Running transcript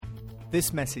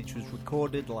This message was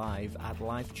recorded live at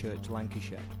Life Church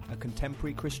Lancashire, a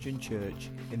contemporary Christian church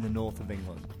in the north of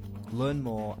England. Learn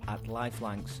more at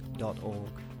lifelancs.org.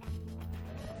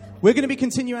 We're going to be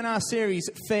continuing our series,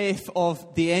 Faith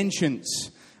of the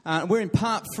Ancients. We're in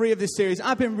part 3 of this series.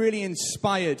 I've been really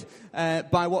inspired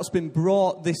by what's been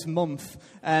brought this month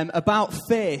about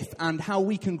faith and how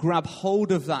we can grab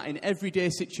hold of that in everyday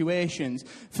situations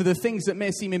for the things that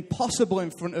may seem impossible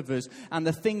in front of us and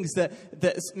the things that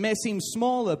may seem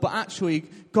smaller, but actually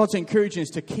God's encouraging us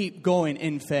to keep going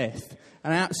in faith.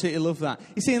 And I absolutely love that.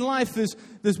 You see, in life,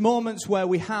 there's moments where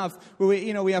we have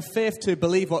faith to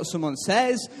believe what someone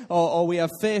says, or we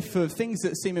have faith for things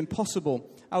that seem impossible.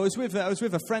 I was with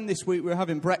a friend this week. We were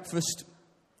having breakfast,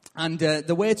 and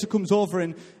the waiter comes over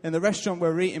in the restaurant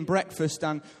where we're eating breakfast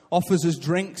and offers us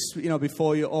drinks,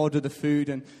 before you order the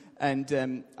food.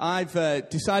 And I've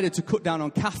decided to cut down on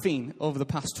caffeine over the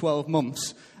past 12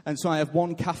 months, and so I have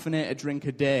 1 caffeinated drink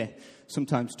a day,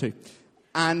 sometimes 2,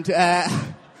 and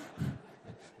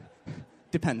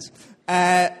depends.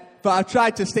 But I've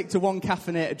tried to stick to 1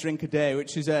 caffeinated drink a day,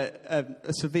 which is a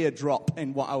severe drop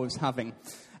in what I was having.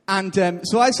 And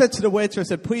so I said to the waiter, I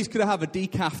said, please could I have a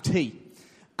decaf tea?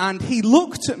 And he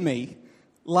looked at me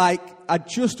like I'd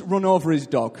just run over his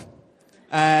dog.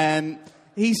 And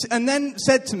then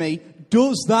said to me,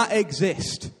 does that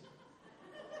exist?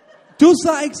 Does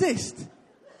that exist?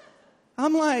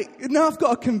 I'm like, now I've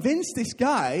got to convince this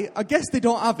guy. I guess they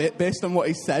don't have it based on what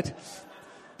he said.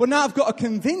 But now I've got to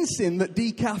convince him that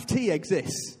decaf tea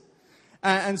exists.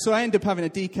 And so I ended up having a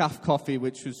decaf coffee,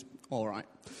 which was all right.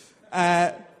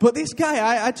 But this guy,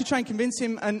 I had to try and convince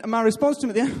him, and my response to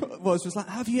him at the end was like,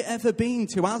 have you ever been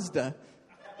to Asda?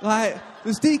 Like,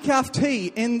 there's decaf tea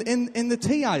in the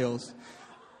tea aisles.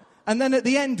 And then at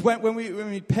the end, when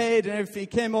we paid and everything, he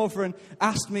came over and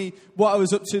asked me what I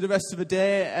was up to the rest of the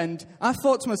day, and I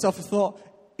thought to myself,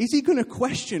 is he going to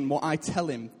question what I tell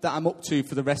him that I'm up to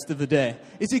for the rest of the day?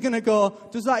 Is he going to go,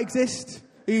 does that exist?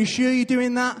 Are you sure you're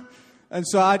doing that? And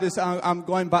so I'm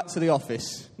going back to the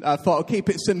office. I thought I'll keep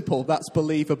it simple. That's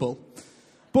believable.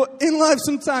 But in life,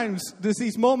 sometimes there's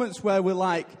these moments where we're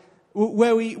like,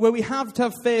 where we have to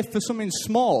have faith for something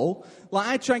small. Like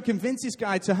I try and convince this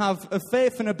guy to have a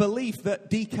faith and a belief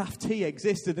that decaf tea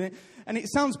existed. And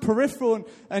it sounds peripheral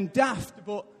and daft,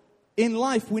 but in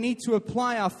life we need to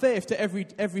apply our faith to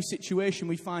every situation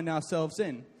we find ourselves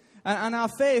in. And our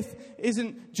faith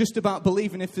isn't just about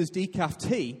believing if there's decaf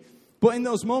tea. But in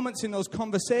those moments, in those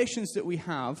conversations that we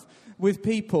have with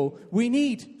people, we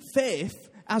need faith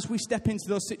as we step into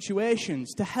those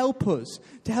situations to help us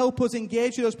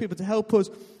engage with those people, to help us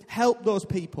help those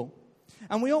people.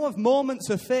 And we all have moments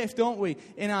of faith, don't we,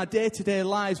 in our day-to-day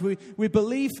lives. We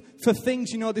believe for things.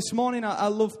 This morning I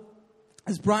love,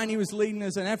 as Bryony was leading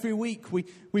us, and every week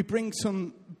we bring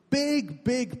some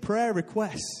big prayer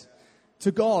requests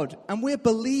to God, and we're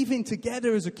believing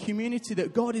together as a community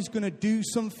that God is going to do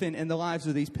something in the lives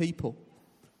of these people.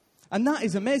 And that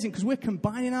is amazing because we're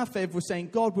combining our faith. We're saying,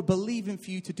 God, we're believing for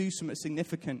you to do something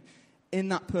significant in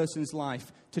that person's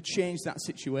life to change that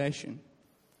situation.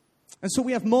 And so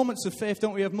we have moments of faith,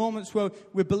 don't we? We have moments where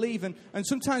we believe, and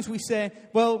sometimes we say,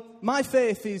 well, my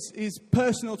faith is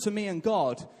personal to me and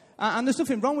God. And there's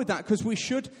nothing wrong with that because we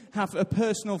should have a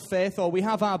personal faith, or we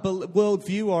have our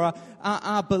worldview or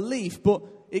our belief, but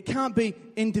it can't be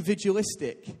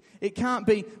individualistic. It can't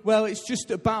be, well, it's just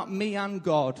about me and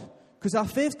God, because our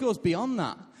faith goes beyond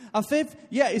that. Our faith,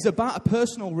 is about a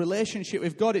personal relationship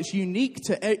with God. It's unique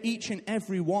to each and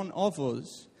every one of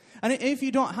us. And if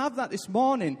you don't have that this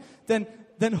morning, then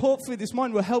hopefully this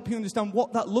morning will help you understand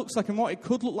what that looks like and what it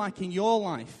could look like in your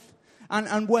life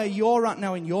and where you're at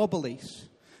now in your beliefs.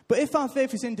 But if our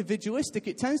faith is individualistic,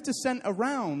 it tends to center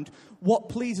around what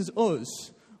pleases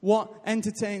us, what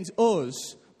entertains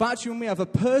us. But actually, when we have a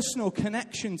personal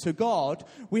connection to God,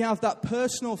 we have that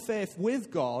personal faith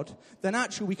with God, then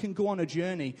actually we can go on a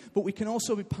journey. But we can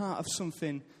also be part of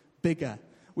something bigger.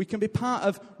 We can be part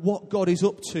of what God is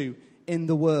up to in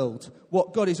the world,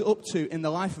 what God is up to in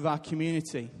the life of our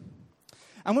community.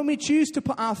 And when we choose to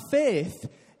put our faith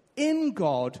in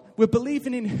God, we're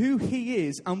believing in who He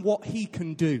is and what He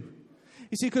can do.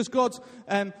 You see, because God's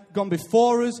gone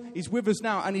before us, He's with us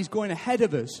now, and He's going ahead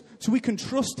of us. So we can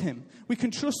trust Him. We can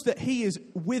trust that He is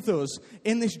with us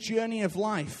in this journey of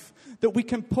life, that we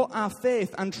can put our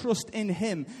faith and trust in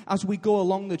Him as we go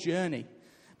along the journey.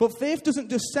 But faith doesn't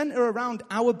just center around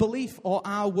our belief or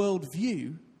our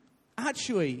worldview.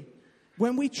 Actually,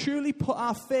 when we truly put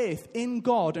our faith in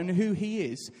God and who He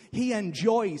is, He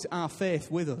enjoys our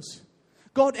faith with us.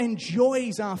 God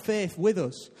enjoys our faith with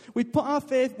us. When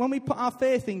we put our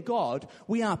faith in God,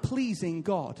 we are pleasing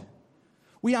God.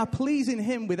 We are pleasing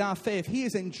him with our faith. He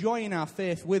is enjoying our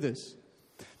faith with us.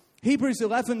 Hebrews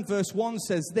 11 verse 1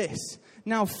 says this,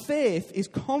 "Now faith is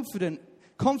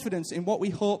confidence in what we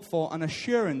hope for and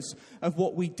assurance of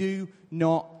what we do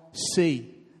not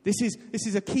see." This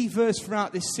is a key verse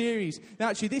throughout this series.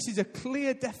 Actually, this is a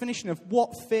clear definition of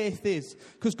what faith is.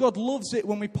 Because God loves it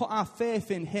when we put our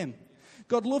faith in him.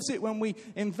 God loves it when we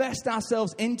invest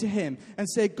ourselves into him and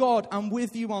say, God, I'm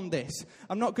with you on this.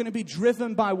 I'm not going to be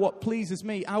driven by what pleases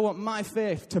me. I want my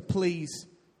faith to please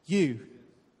you.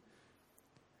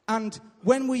 And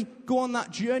when we go on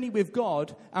that journey with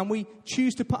God and we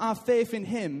choose to put our faith in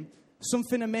him,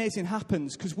 something amazing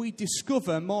happens because we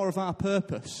discover more of our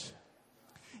purpose.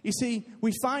 You see,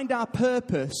 we find our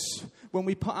purpose when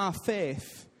we put our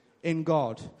faith in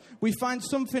God. We find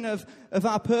something of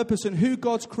our purpose and who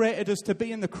God's created us to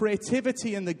be, and the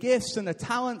creativity and the gifts and the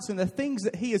talents and the things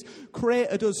that he has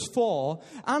created us for,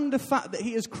 and the fact that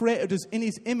he has created us in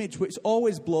his image, which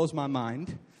always blows my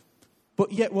mind.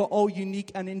 But yet we're all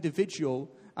unique and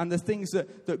individual, and the things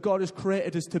that God has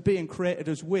created us to be and created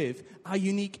us with are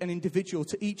unique and individual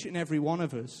to each and every one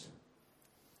of us.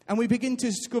 And we begin to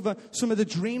discover some of the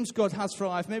dreams God has for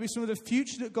our life, maybe some of the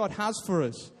future that God has for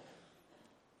us.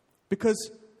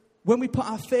 Because when we put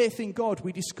our faith in God,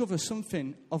 we discover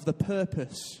something of the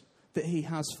purpose that he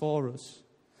has for us.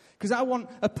 Because I want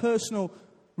a personal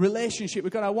relationship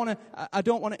with God. I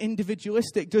don't want an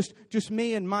individualistic, just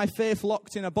me and my faith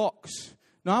locked in a box.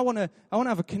 No, I want to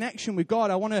have a connection with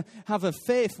God. I want to have a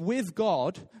faith with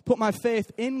God, put my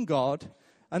faith in God,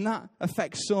 and that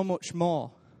affects so much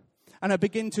more. And I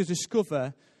begin to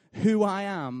discover who I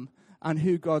am and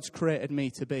who God's created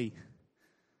me to be.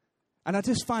 And I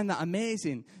just find that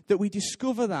amazing that we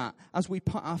discover that as we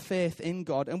put our faith in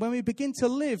God. And when we begin to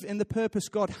live in the purpose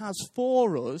God has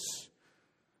for us,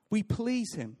 we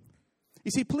please him.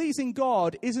 You see, pleasing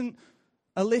God isn't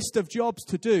a list of jobs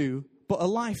to do, but a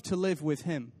life to live with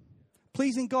him.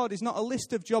 Pleasing God is not a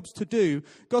list of jobs to do.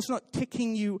 God's not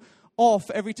ticking you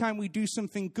off every time we do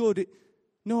something good.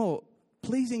 No,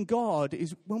 pleasing God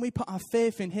is when we put our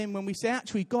faith in him, when we say,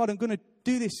 actually, God, I'm going to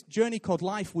do this journey called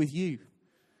life with you.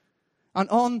 And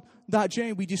on that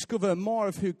journey, we discover more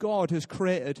of who God has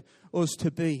created us to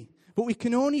be. But we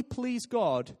can only please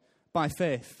God by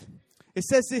faith. It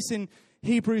says this in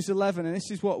Hebrews 11, and this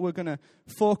is what we're going to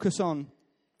focus on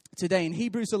today. In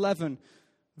Hebrews 11,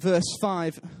 verse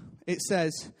 5, it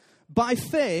says, "By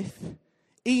faith,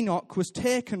 Enoch was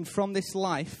taken from this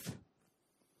life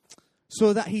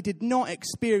so that he did not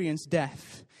experience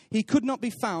death. He could not be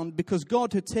found because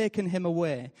God had taken him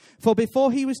away. For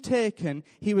before he was taken,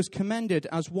 he was commended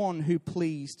as one who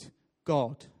pleased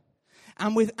God.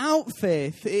 And without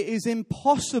faith, it is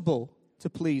impossible to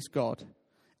please God.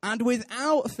 And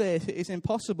without faith, it is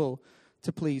impossible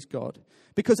to please God.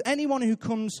 Because anyone who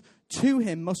comes to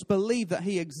him must believe that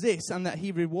he exists and that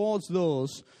he rewards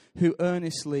those who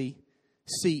earnestly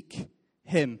seek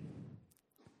him."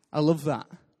 I love that.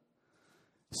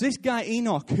 So this guy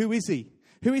Enoch, who is he?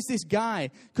 Who is this guy?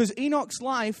 Because Enoch's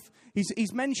life,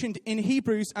 he's mentioned in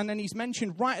Hebrews, and then he's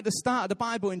mentioned right at the start of the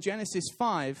Bible in Genesis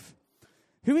 5.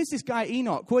 Who is this guy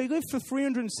Enoch? Well, he lived for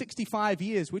 365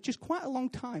 years, which is quite a long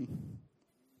time.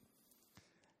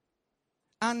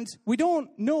 And we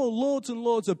don't know loads and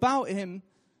loads about him,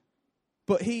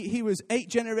 but he was 8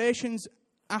 generations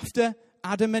after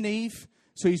Adam and Eve.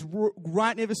 So he's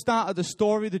right near the start of the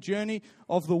story, the journey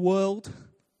of the world.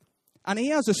 And he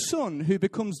has a son who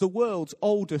becomes the world's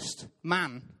oldest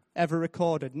man ever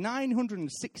recorded.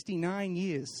 969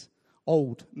 years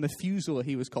old. Methuselah,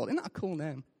 he was called. Isn't that a cool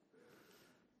name?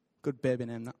 Good baby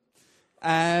name,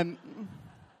 that.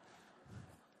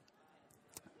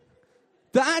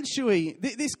 But actually,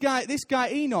 this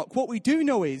guy Enoch, what we do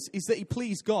know is that he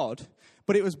pleased God,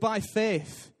 but it was by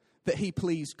faith that he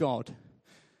pleased God.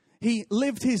 He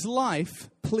lived his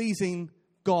life pleasing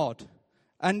God.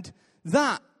 And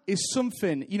that is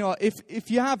something, if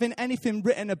you have anything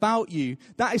written about you,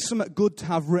 that is something good to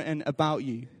have written about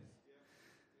you.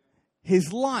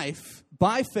 His life,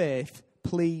 by faith,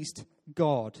 pleased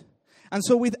God. And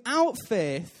so without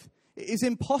faith, it is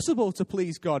impossible to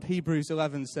please God, Hebrews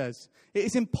 11 says. It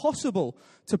is impossible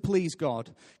to please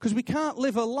God. Because we can't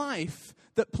live a life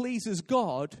that pleases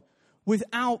God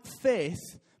without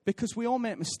faith, because we all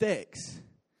make mistakes.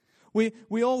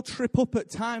 We all trip up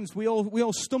at times. We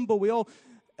all stumble. We all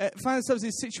find ourselves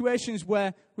in situations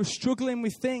where we're struggling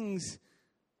with things.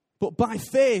 But by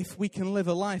faith, we can live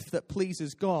a life that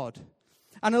pleases God.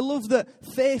 And I love that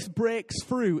faith breaks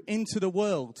through into the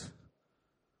world.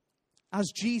 As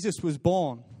Jesus was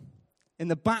born in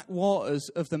the backwaters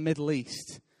of the Middle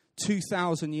East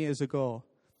 2,000 years ago,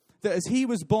 that as he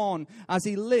was born, as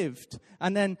he lived,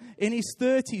 and then in his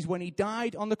 30s when he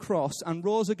died on the cross and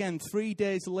rose again 3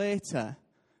 days later,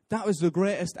 that was the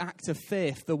greatest act of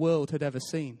faith the world had ever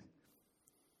seen.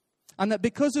 And that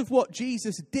because of what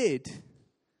Jesus did,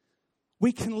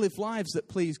 we can live lives that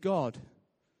please God.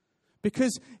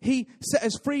 Because he set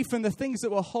us free from the things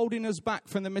that were holding us back,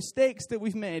 from the mistakes that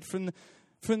we've made, from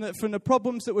the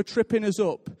problems that were tripping us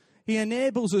up. He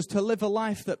enables us to live a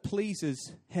life that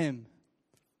pleases him,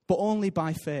 but only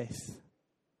by faith.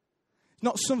 It's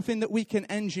not something that we can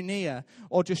engineer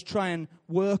or just try and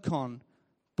work on,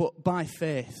 but by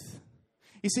faith.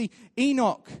 You see,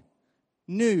 Enoch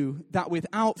knew that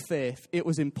without faith it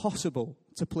was impossible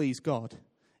to please God.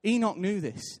 Enoch knew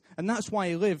this, and that's why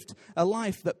he lived a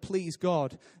life that pleased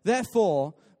God.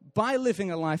 Therefore, by living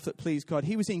a life that pleased God,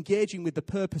 he was engaging with the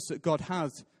purpose that God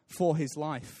had for his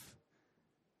life.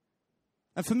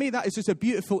 And for me, that is just a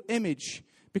beautiful image,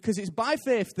 because it's by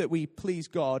faith that we please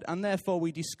God, and therefore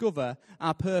we discover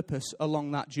our purpose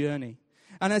along that journey.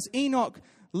 And as Enoch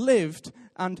lived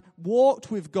and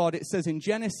walked with God, it says in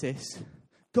Genesis,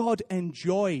 God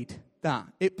enjoyed that.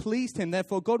 It pleased him.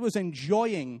 Therefore, God was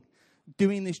enjoying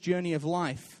doing this journey of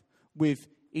life with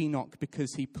Enoch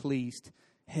because he pleased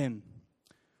him.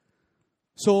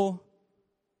 So,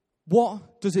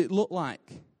 what does it look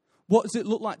like? What does it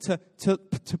look like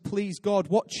to please God?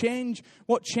 What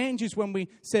changes when we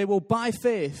say, well, by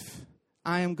faith,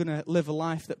 I am going to live a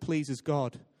life that pleases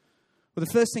God? Well,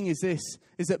 the first thing is this,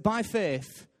 is that by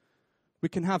faith, we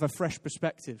can have a fresh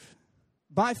perspective.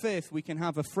 By faith, we can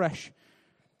have a fresh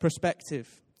perspective.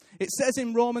 It says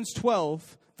in Romans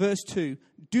 12, verse 2,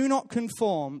 do not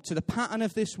conform to the pattern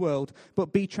of this world,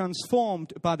 but be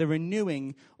transformed by the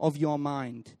renewing of your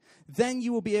mind. Then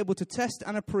you will be able to test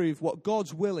and approve what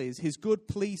God's will is, his good,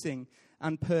 pleasing,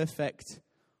 and perfect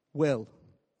will.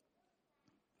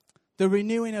 The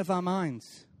renewing of our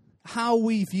minds, how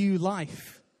we view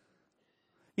life.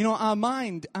 You know, our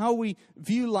mind, how we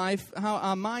view life, how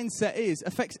our mindset is,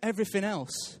 affects everything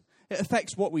else. It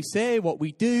affects what we say, what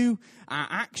we do, our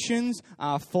actions,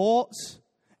 our thoughts.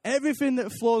 Everything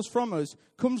that flows from us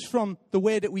comes from the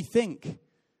way that we think,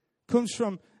 comes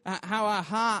from how our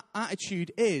heart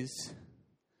attitude is.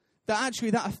 That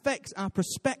affects our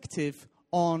perspective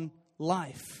on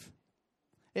life.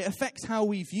 It affects how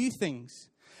we view things.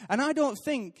 And I don't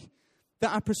think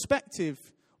that our perspective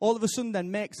all of a sudden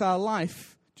then makes our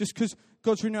life, just because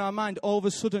God's renewed our mind, all of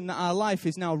a sudden that our life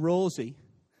is now rosy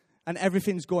and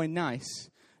everything's going nice.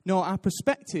 No, our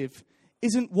perspective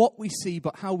isn't what we see,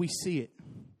 but how we see it.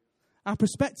 Our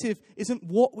perspective isn't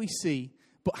what we see,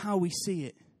 but how we see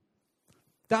it.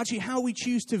 That's actually how we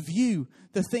choose to view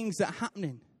the things that are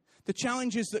happening, the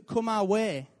challenges that come our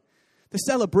way, the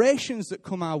celebrations that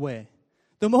come our way,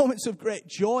 the moments of great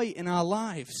joy in our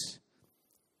lives.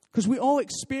 Because we all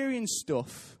experience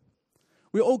stuff.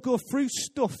 We all go through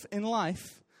stuff in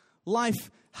life. Life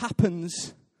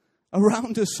happens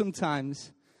around us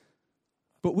sometimes.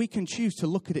 But we can choose to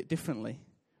look at it differently.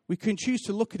 We can choose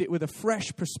to look at it with a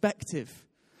fresh perspective.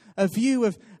 A view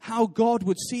of how God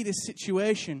would see this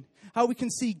situation. How we can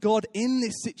see God in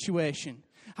this situation.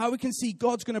 How we can see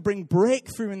God's going to bring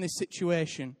breakthrough in this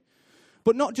situation.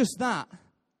 But not just that.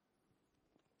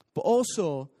 But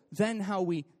also then how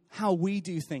we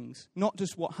do things. Not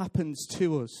just what happens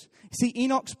to us. See,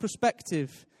 Enoch's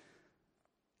perspective,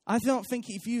 I don't think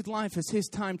he viewed life as his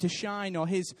time to shine or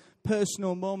his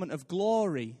personal moment of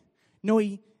glory. No,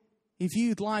 he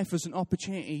viewed life as an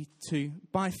opportunity to,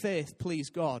 by faith, please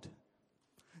God.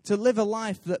 To live a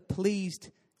life that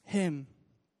pleased him.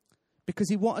 Because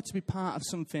he wanted to be part of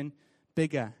something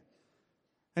bigger.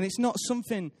 And it's not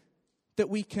something that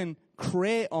we can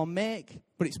create or make,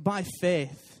 but it's by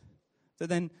faith that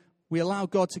then we allow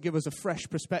God to give us a fresh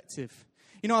perspective.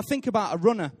 You know, I think about a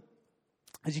runner.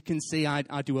 As you can see, I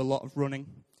do a lot of running.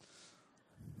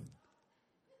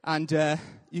 And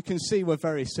you can see we're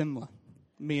very similar.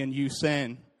 Me and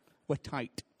Usain, we're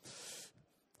tight.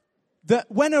 That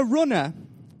when a runner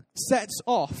sets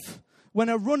off, when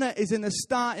a runner is in the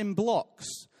starting blocks,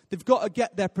 they've got to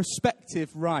get their perspective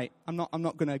right. I'm not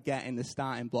going to get in the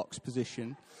starting blocks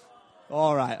position.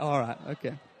 All right,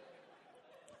 okay.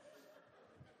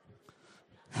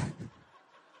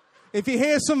 If you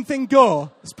hear something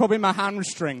go, it's probably my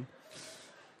hamstring.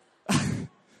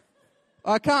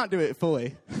 I can't do it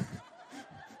fully.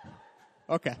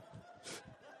 Okay.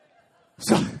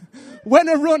 So, when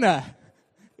a runner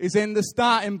is in the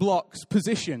starting blocks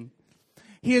position,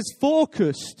 he is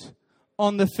focused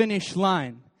on the finish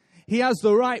line. He has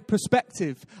the right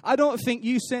perspective. I don't think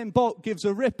Usain Bolt gives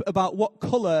a rip about what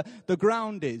colour the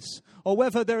ground is or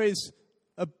whether there is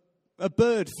a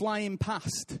bird flying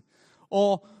past.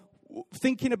 or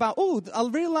thinking about, oh, I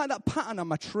really like that pattern on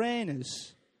my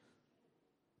trainers.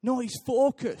 No, he's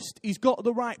focused. He's got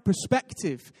the right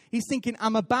perspective. He's thinking,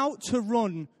 I'm about to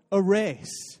run a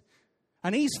race.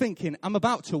 And he's thinking, I'm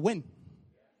about to win.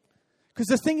 Because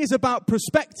the thing is about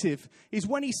perspective is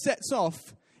when he sets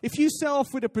off, if you set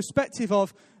off with a perspective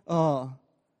of, oh,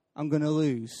 I'm going to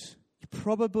lose, you're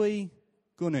probably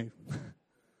going to.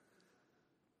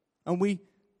 And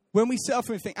when we set off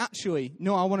and we think, actually,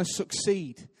 no, I want to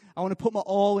succeed. I want to put my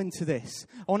all into this.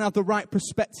 I want to have the right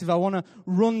perspective. I want to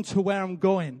run to where I'm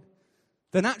going.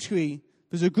 Then actually,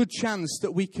 there's a good chance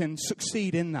that we can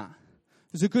succeed in that.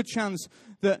 There's a good chance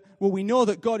that, well, we know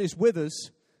that God is with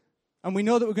us, and we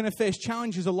know that we're going to face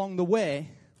challenges along the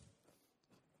way,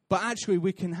 but actually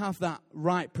we can have that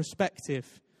right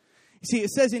perspective. You see, it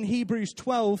says in Hebrews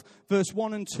 12, verse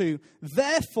 1 and 2,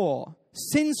 therefore,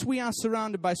 since we are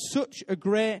surrounded by such a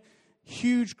great,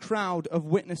 huge crowd of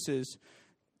witnesses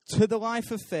to the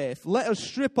life of faith, let us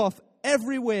strip off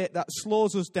every weight that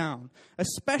slows us down,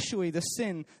 especially the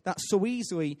sin that so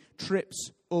easily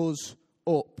trips us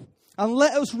up. And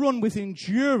let us run with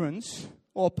endurance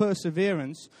or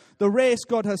perseverance the race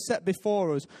God has set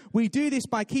before us. We do this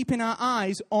by keeping our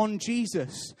eyes on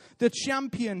Jesus, the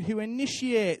champion who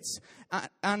initiates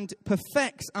and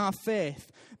perfects our faith.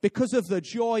 Because of the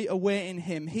joy awaiting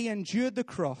him, he endured the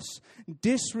cross,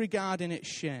 disregarding its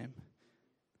shame.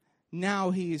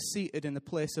 Now he is seated in the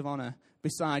place of honor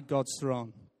beside God's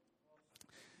throne.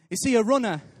 You see, a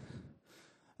runner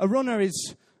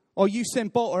is, or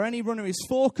Usain Bolt or any runner is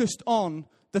focused on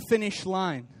the finish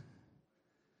line.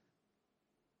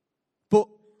 But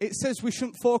it says we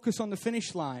shouldn't focus on the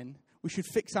finish line. We should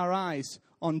fix our eyes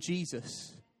on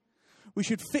Jesus. We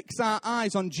should fix our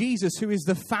eyes on Jesus, who is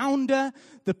the founder,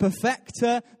 the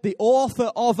perfecter, the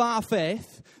author of our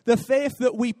faith, the faith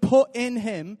that we put in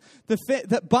him,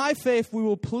 that by faith we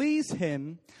will please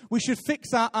him. We should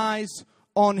fix our eyes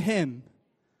on him.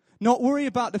 Not worry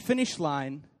about the finish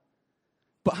line,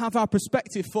 but have our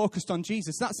perspective focused on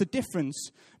Jesus. That's the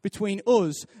difference between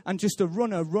us and just a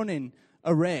runner running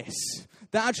a race.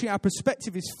 That actually our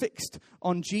perspective is fixed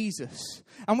on Jesus.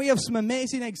 And we have some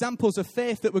amazing examples of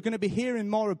faith that we're going to be hearing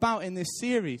more about in this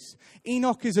series.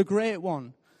 Enoch is a great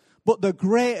one. But the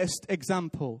greatest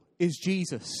example is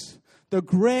Jesus. The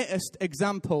greatest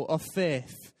example of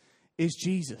faith is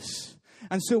Jesus.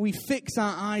 And so we fix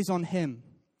our eyes on him.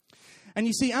 And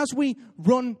you see, as we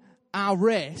run our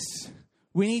race,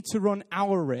 we need to run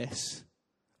our race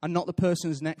and not the person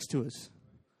who's next to us.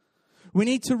 We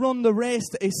need to run the race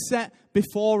that is set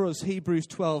before us, Hebrews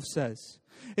 12 says.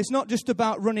 It's not just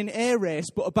about running a race,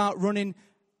 but about running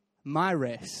my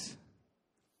race.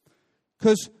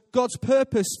 Because God's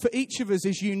purpose for each of us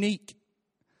is unique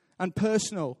and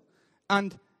personal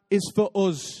and is for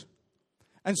us.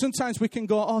 And sometimes we can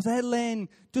go, oh, their lane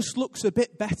just looks a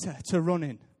bit better to run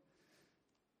in.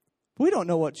 But we don't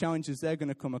know what challenges they're going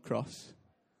to come across.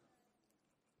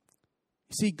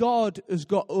 See, God has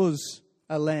got us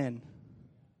a lane.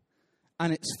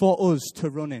 And it's for us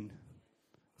to run in.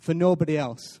 For nobody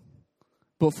else.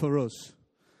 But for us.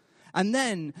 And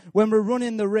then, when we're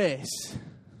running the race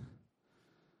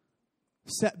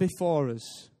set before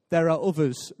us, there are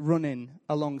others running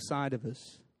alongside of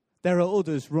us. There are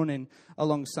others running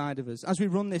alongside of us. As we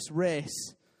run this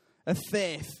race of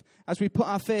faith, as we put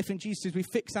our faith in Jesus, as we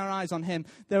fix our eyes on him,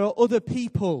 there are other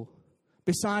people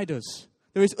beside us.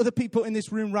 There is other people in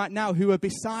this room right now who are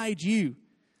beside you.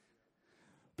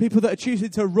 People that are choosing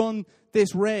to run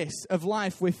this race of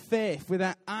life with faith, with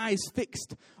their eyes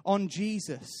fixed on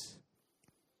Jesus.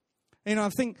 You know, I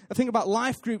think about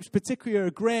life groups particularly are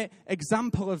a great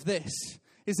example of this.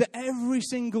 Is that every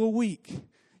single week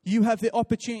you have the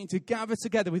opportunity to gather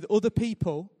together with other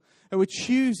people who are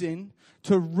choosing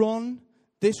to run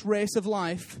this race of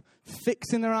life,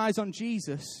 fixing their eyes on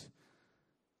Jesus.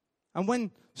 And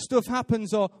when stuff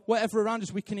happens or whatever around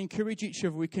us, we can encourage each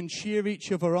other, we can cheer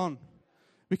each other on.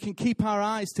 We can keep our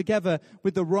eyes together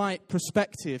with the right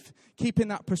perspective, keeping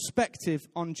that perspective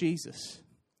on Jesus.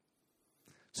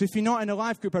 So if you're not in a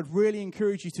life group, I'd really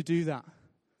encourage you to do that.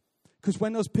 Because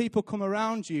when those people come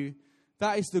around you,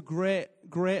 that is the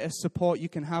greatest support you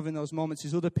can have in those moments,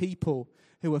 is other people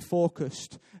who are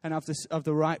focused and have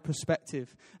the right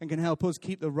perspective and can help us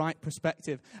keep the right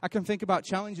perspective. I can think about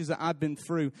challenges that I've been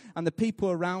through and the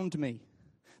people around me.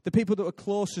 The people that were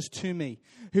closest to me,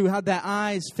 who had their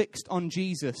eyes fixed on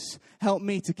Jesus, helped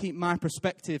me to keep my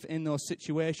perspective in those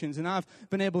situations. And I've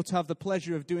been able to have the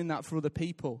pleasure of doing that for other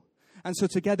people. And so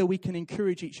together we can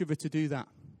encourage each other to do that.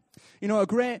 You know, a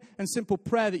great and simple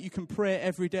prayer that you can pray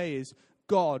every day is,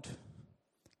 God,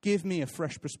 give me a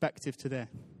fresh perspective today.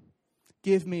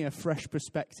 give me a fresh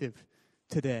perspective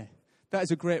today. That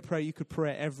is a great prayer you could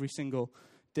pray every single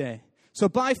day. So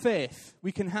by faith,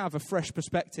 we can have a fresh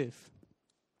perspective.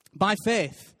 By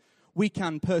faith, we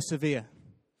can persevere.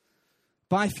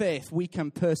 By faith, we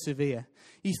can persevere.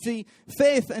 You see,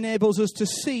 faith enables us to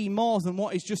see more than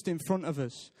what is just in front of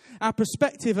us. Our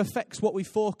perspective affects what we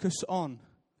focus on.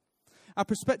 Our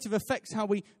perspective affects how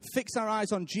we fix our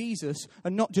eyes on Jesus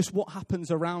and not just what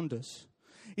happens around us.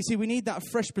 You see, we need that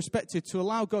fresh perspective to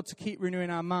allow God to keep renewing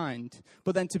our mind,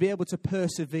 but then to be able to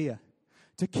persevere,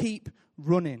 to keep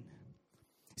running.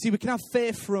 See, we can have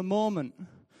faith for a moment,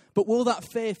 but will that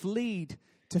faith lead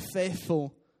to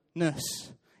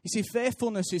faithfulness? You see,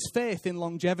 faithfulness is faith in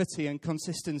longevity and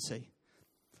consistency.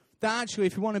 That actually,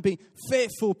 if you want to be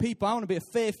faithful people, I want to be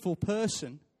a faithful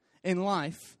person in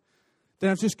life, then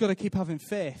I've just got to keep having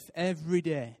faith every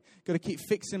day. Got to keep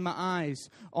fixing my eyes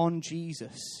on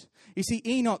Jesus. You see,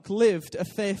 Enoch lived a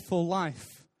faithful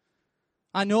life.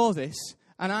 I know this,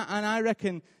 and I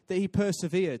reckon that he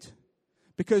persevered.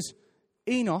 Because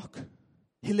Enoch,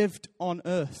 he lived on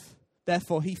earth.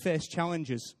 Therefore, he faced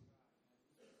challenges.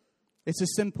 It's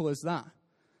as simple as that.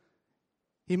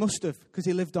 He must have, because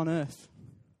he lived on earth.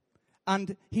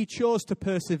 And he chose to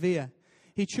persevere.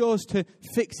 He chose to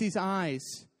fix his eyes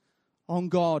on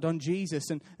God, on Jesus,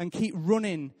 and keep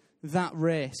running that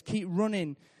race. Keep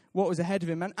running what was ahead of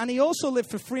him. And he also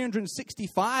lived for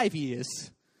 365 years.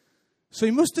 So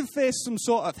he must have faced some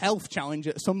sort of health challenge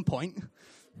at some point.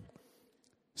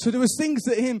 So there was things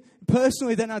that him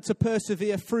personally then had to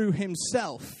persevere through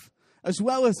himself, as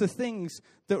well as the things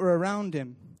that were around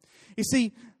him. You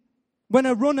see, when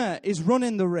a runner is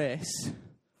running the race,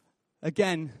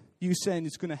 again, you saying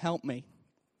it's going to help me.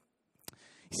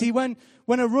 You see, when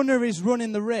a runner is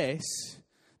running the race,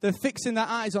 they're fixing their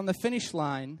eyes on the finish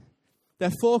line.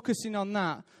 They're focusing on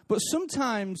that. But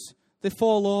sometimes they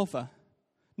fall over.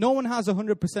 No one has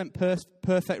 100%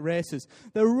 perfect races.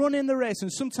 They're running the race,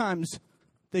 and sometimes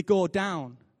they go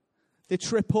down. They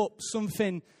trip up.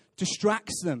 Something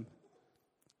distracts them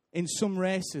in some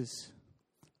races.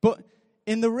 But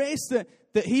in the race that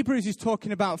Hebrews is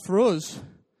talking about for us,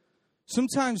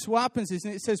 sometimes what happens is,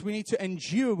 and it says we need to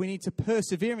endure, we need to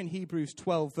persevere in Hebrews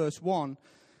 12, verse 1.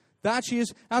 That actually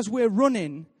is, as we're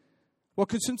running, what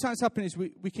can sometimes happen is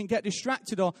we can get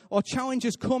distracted or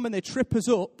challenges come and they trip us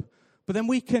up. But then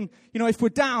we can, if we're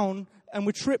down and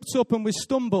we're tripped up and we're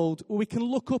stumbled, we can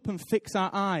look up and fix our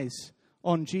eyes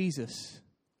on Jesus.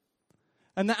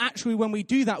 And that actually when we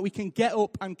do that, we can get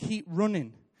up and keep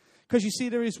running. Because you see,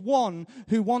 there is one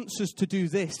who wants us to do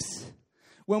this.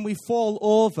 When we fall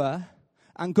over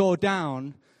and go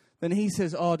down, then he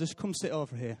says, just come sit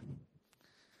over here.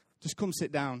 Just come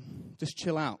sit down. Just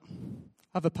chill out.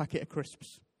 Have a packet of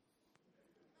crisps.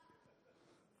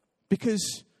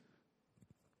 Because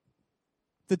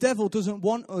the devil doesn't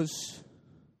want us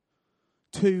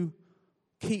to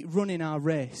keep running our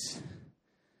race.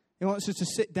 He wants us to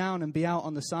sit down and be out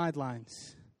on the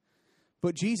sidelines.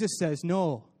 But Jesus says,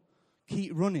 no,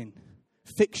 keep running.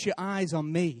 Fix your eyes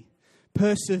on me.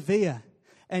 Persevere.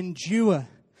 Endure.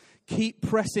 Keep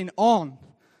pressing on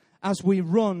as we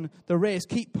run the race.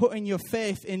 Keep putting your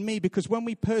faith in me, because when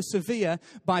we persevere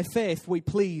by faith, we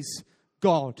please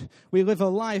God. We live a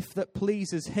life that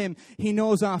pleases him. He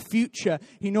knows our future.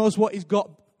 He knows what he's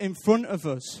got in front of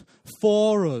us,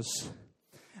 for us.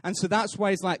 And so that's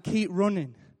why he's like, keep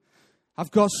running.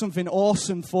 I've got something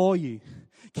awesome for you.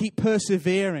 Keep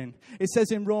persevering. It says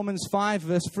in Romans 5,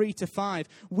 verse 3-5,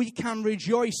 we can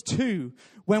rejoice too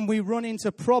when we run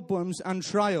into problems and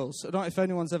trials. I don't know if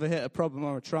anyone's ever hit a problem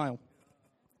or a trial.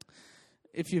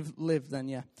 If you've lived, then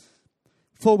yeah.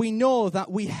 For we know that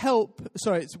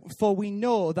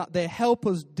they help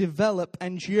us develop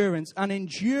endurance, and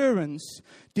endurance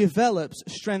develops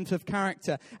strength of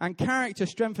character, and character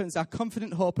strengthens our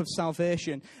confident hope of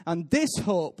salvation. And this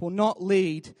hope will not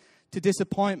lead to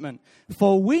disappointment.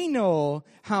 For we know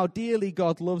how dearly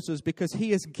God loves us, because he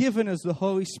has given us the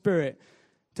Holy Spirit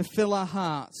to fill our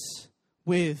hearts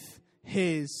with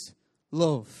his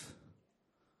love.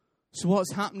 So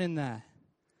what's happening there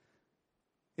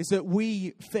is that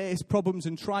we face problems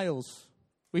and trials.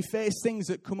 We face things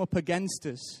that come up against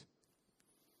us.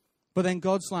 But then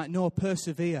God's like, no,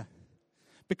 persevere.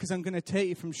 Because I'm going to take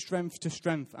you from strength to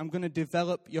strength. I'm going to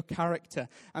develop your character.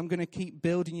 I'm going to keep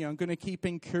building you. I'm going to keep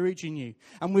encouraging you.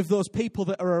 And with those people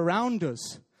that are around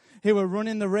us, who are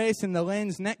running the race in the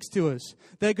lanes next to us,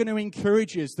 they're going to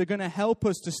encourage us. They're going to help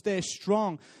us to stay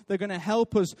strong. They're going to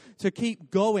help us to keep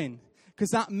going. Because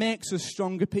that makes us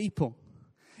stronger people.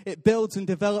 It builds and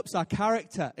develops our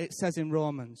character, it says in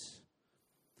Romans.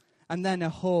 And then a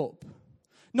hope.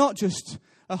 Not just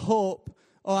a hope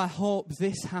oh, I hope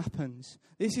this happens.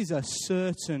 This is a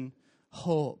certain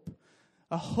hope.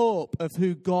 A hope of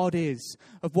who God is,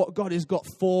 of what God has got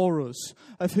for us,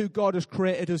 of who God has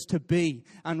created us to be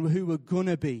and who we're going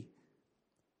to be.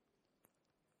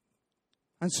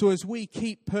 And so as we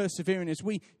keep persevering, as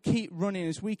we keep running,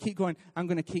 as we keep going, I'm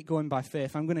going to keep going by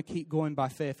faith. I'm going to keep going by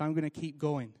faith. I'm going to keep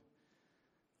going.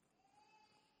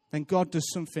 Then God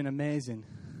does something amazing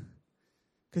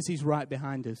because he's right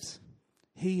behind us.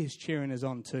 He is cheering us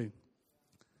on too.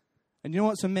 And you know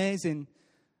what's amazing?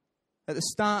 At the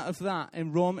start of that,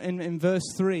 in verse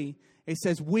 3, it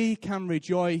says, we can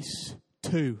rejoice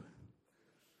too.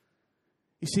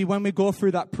 You see, when we go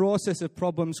through that process of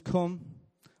problems come,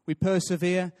 we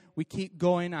persevere, we keep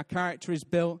going, our character is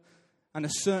built, and a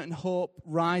certain hope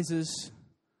rises,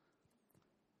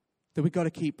 that we've got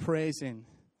to keep praising.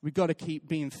 We've got to keep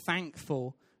being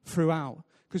thankful throughout.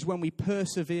 Because when we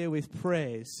persevere with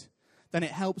praise, then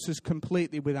it helps us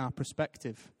completely with our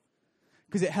perspective.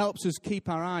 Because it helps us keep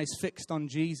our eyes fixed on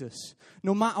Jesus.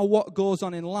 No matter what goes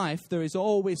on in life, there is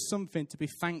always something to be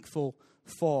thankful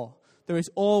for. There is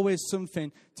always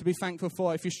something to be thankful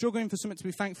for. If you're struggling for something to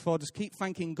be thankful for, just keep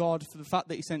thanking God for the fact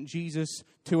that he sent Jesus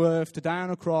to earth to die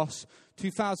on a cross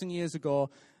 2,000 years ago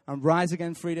and rise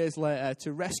again 3 days later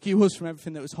to rescue us from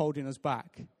everything that was holding us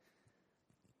back.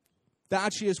 That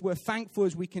actually, as we're thankful,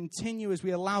 as we continue, as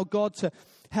we allow God to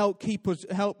help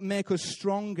make us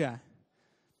stronger,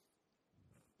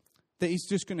 that he's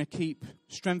just going to keep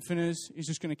strengthening us, he's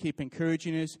just going to keep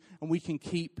encouraging us, and we can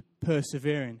keep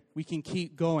persevering. We can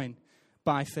keep going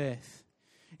by faith.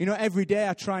 You know, every day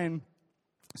I try and,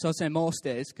 so I'll say most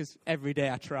days, because every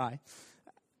day I try,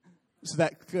 so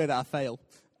that's clear that I fail.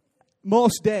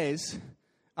 Most days,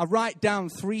 I write down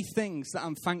 3 things that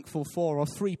I'm thankful for, or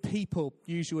 3 people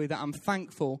usually that I'm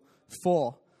thankful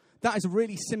for. That is a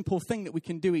really simple thing that we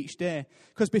can do each day.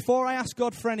 Because before I ask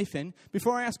God for anything,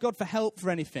 before I ask God for help for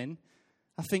anything,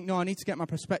 I think, no, I need to get my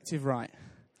perspective right.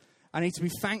 I need to be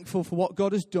thankful for what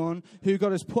God has done, who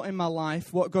God has put in my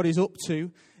life, what God is up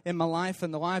to in my life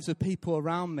and the lives of people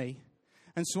around me.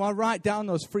 And so I write down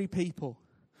those 3 people,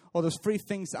 or those 3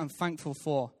 things that I'm thankful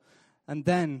for. And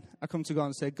then I come to God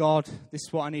and say, God, this is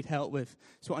what I need help with.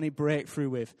 This is what I need breakthrough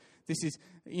with. This is,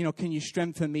 can you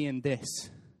strengthen me in this?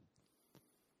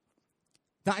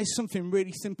 That is something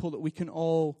really simple that we can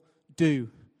all do.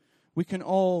 We can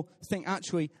all think,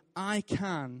 actually, I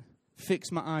can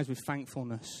fix my eyes with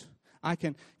thankfulness. I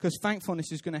can, because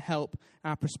thankfulness is going to help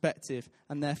our perspective,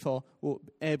 and therefore we're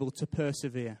able to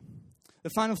persevere. The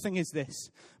final thing is this.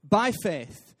 By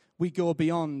faith, we go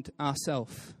beyond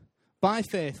ourselves. By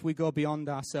faith, we go beyond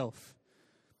ourselves.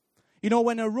 You know,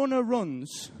 when a runner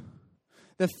runs,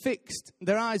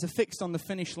 their eyes are fixed on the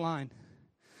finish line.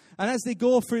 And as they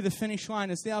go through the finish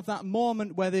line, as they have that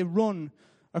moment where they run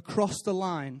across the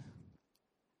line,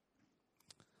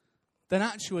 then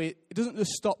actually it doesn't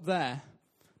just stop there,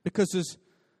 because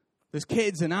there's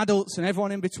kids and adults and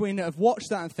everyone in between that have watched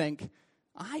that and think,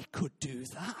 I could do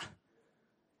that.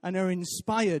 And are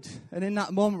inspired. And in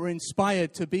that moment, we're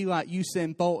inspired to be like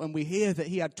Usain Bolt. And we hear that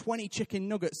he had 20 chicken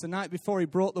nuggets the night before he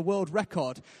broke the world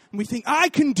record. And we think, I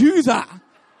can do that.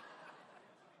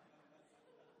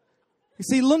 You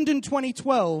see, London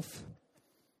 2012,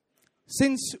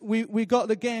 since we got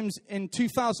the games in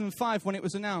 2005 when it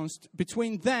was announced,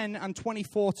 between then and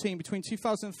 2014, between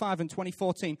 2005 and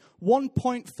 2014,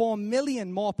 1.4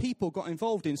 million more people got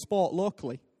involved in sport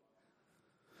locally.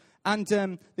 And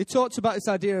they talked about this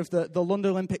idea of the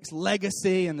London Olympics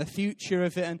legacy and the future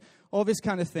of it and all this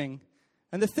kind of thing.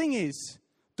 And the thing is,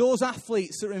 those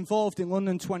athletes that are involved in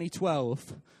London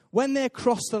 2012, when they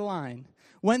crossed the line,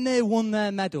 when they won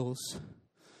their medals,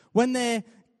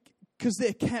 because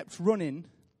they kept running,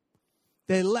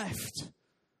 they left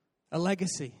a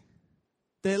legacy.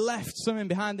 They left something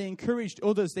behind. They encouraged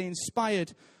others. They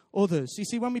inspired others. You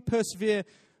see, when we persevere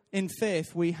in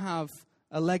faith, we have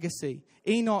a legacy.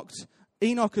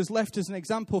 Enoch has left us an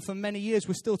example for many years.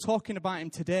 We're still talking about him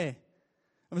today.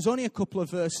 And there's only a couple of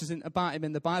verses about him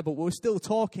in the Bible, but we're still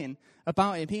talking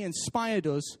about him. He inspired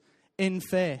us in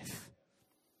faith.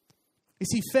 You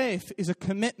see, faith is a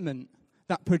commitment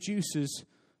that produces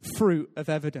fruit of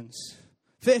evidence.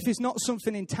 Faith is not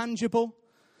something intangible.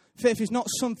 Faith is not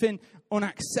something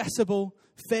inaccessible.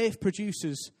 Faith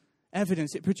produces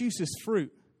evidence. It produces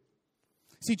fruit.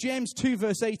 See, James 2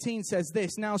 verse 18 says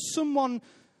this, now someone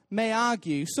may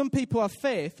argue, some people have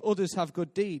faith, others have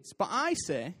good deeds. But I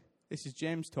say, this is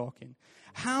James talking,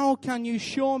 how can you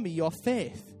show me your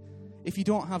faith if you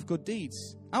don't have good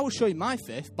deeds? I will show you my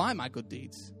faith by my good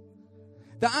deeds.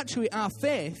 That actually our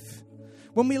faith,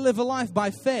 when we live a life by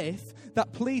faith,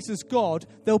 that pleases God,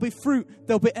 there'll be fruit,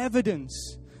 there'll be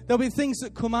evidence. There'll be things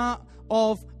that come out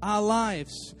of our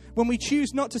lives. When we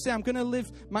choose not to say, I'm going to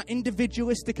live my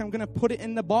individualistic, I'm going to put it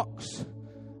in the box.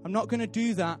 I'm not going to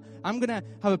do that. I'm going to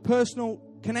have a personal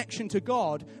connection to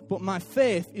God, but my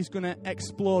faith is going to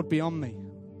explode beyond me.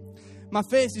 My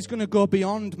faith is going to go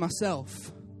beyond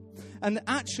myself. And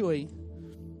actually,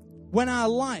 when our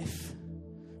life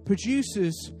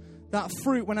produces that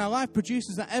fruit, when our life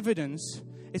produces that evidence,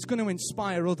 it's going to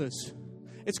inspire others.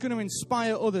 It's going to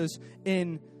inspire others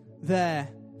in their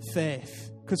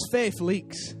faith. Because faith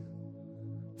leaks.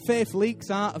 Faith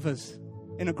leaks out of us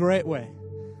in a great way.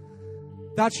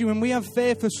 Actually, when we have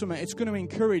faith for something, it's going to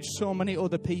encourage so many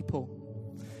other people.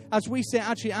 As we say,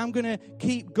 actually, I'm going to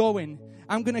keep going.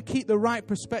 I'm going to keep the right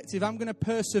perspective. I'm going to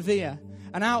persevere.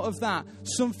 And out of that,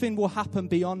 something will happen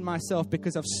beyond myself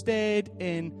because I've stayed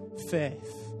in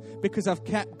faith. Because I've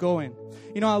kept going.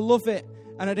 You know, I love it.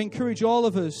 And I'd encourage all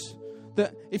of us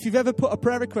that if you've ever put a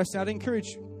prayer request in, I'd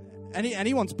encourage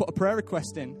anyone to put a prayer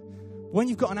request in. When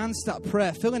you've got an answer to that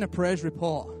prayer, fill in a praise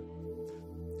report.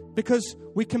 Because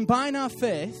we combine our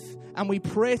faith and we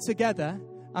pray together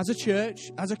as a church,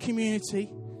 as a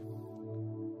community.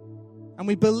 And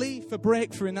we believe for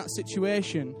breakthrough in that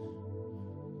situation.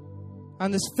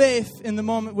 And there's faith in the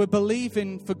moment we're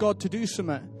believing for God to do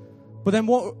something. But then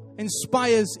what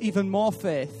inspires even more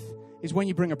faith is when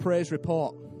you bring a praise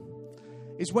report.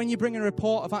 Is when you bring a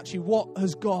report of actually what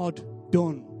has God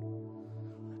done.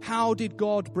 How did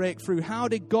God break through? How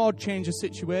did God change a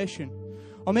situation?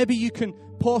 Or maybe you can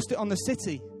post it on the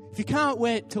city. If you can't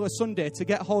wait till a Sunday to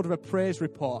get hold of a praise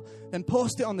report, then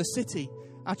post it on the city,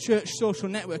 our church social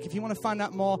network. If you want to find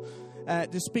out more,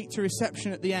 to speak to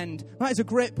reception at the end, that is a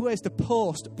great place to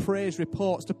post praise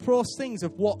reports, to post things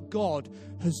of what God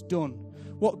has done.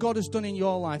 What God has done in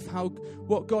your life,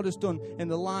 what God has done in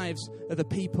the lives of the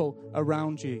people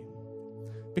around you.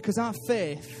 Because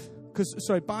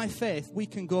by faith, we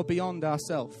can go beyond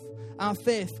ourselves. Our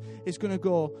faith is going to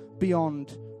go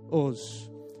beyond us.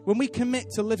 When we commit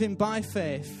to living by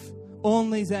faith,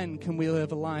 only then can we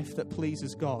live a life that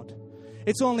pleases God.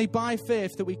 It's only by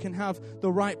faith that we can have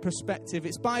the right perspective.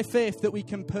 It's by faith that we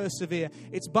can persevere.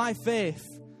 It's by faith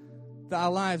that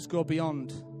our lives go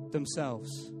beyond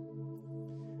themselves.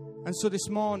 And so this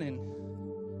morning,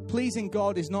 pleasing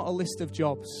God is not a list of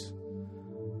jobs,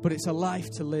 but it's a life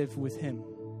to live with Him.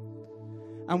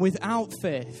 And without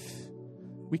faith,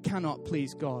 we cannot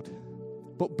please God.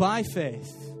 But by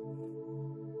faith,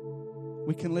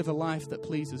 we can live a life that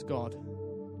pleases God.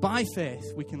 By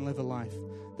faith, we can live a life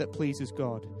that pleases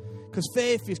God. Because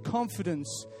faith is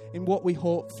confidence in what we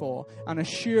hope for and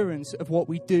assurance of what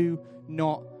we do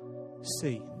not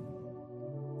see.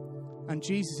 And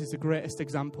Jesus is the greatest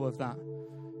example of that.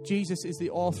 Jesus is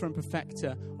the author and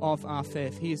perfecter of our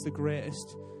faith. He is the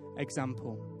greatest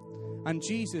example. And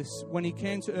Jesus, when He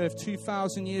came to earth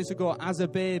 2,000 years ago as a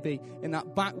baby in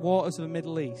that backwaters of the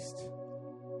Middle East,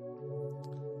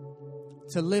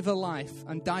 to live a life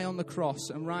and die on the cross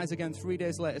and rise again 3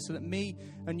 days later so that me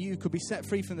and you could be set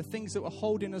free from the things that were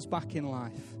holding us back in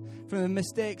life, from the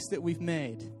mistakes that we've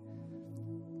made,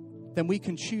 then we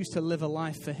can choose to live a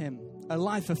life for Him, a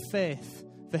life of faith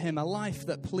for Him, a life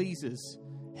that pleases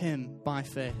Him by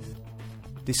faith.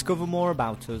 Discover more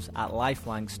about us at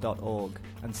lifelanks.org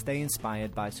and stay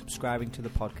inspired by subscribing to the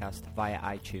podcast via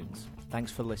iTunes.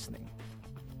 Thanks for listening.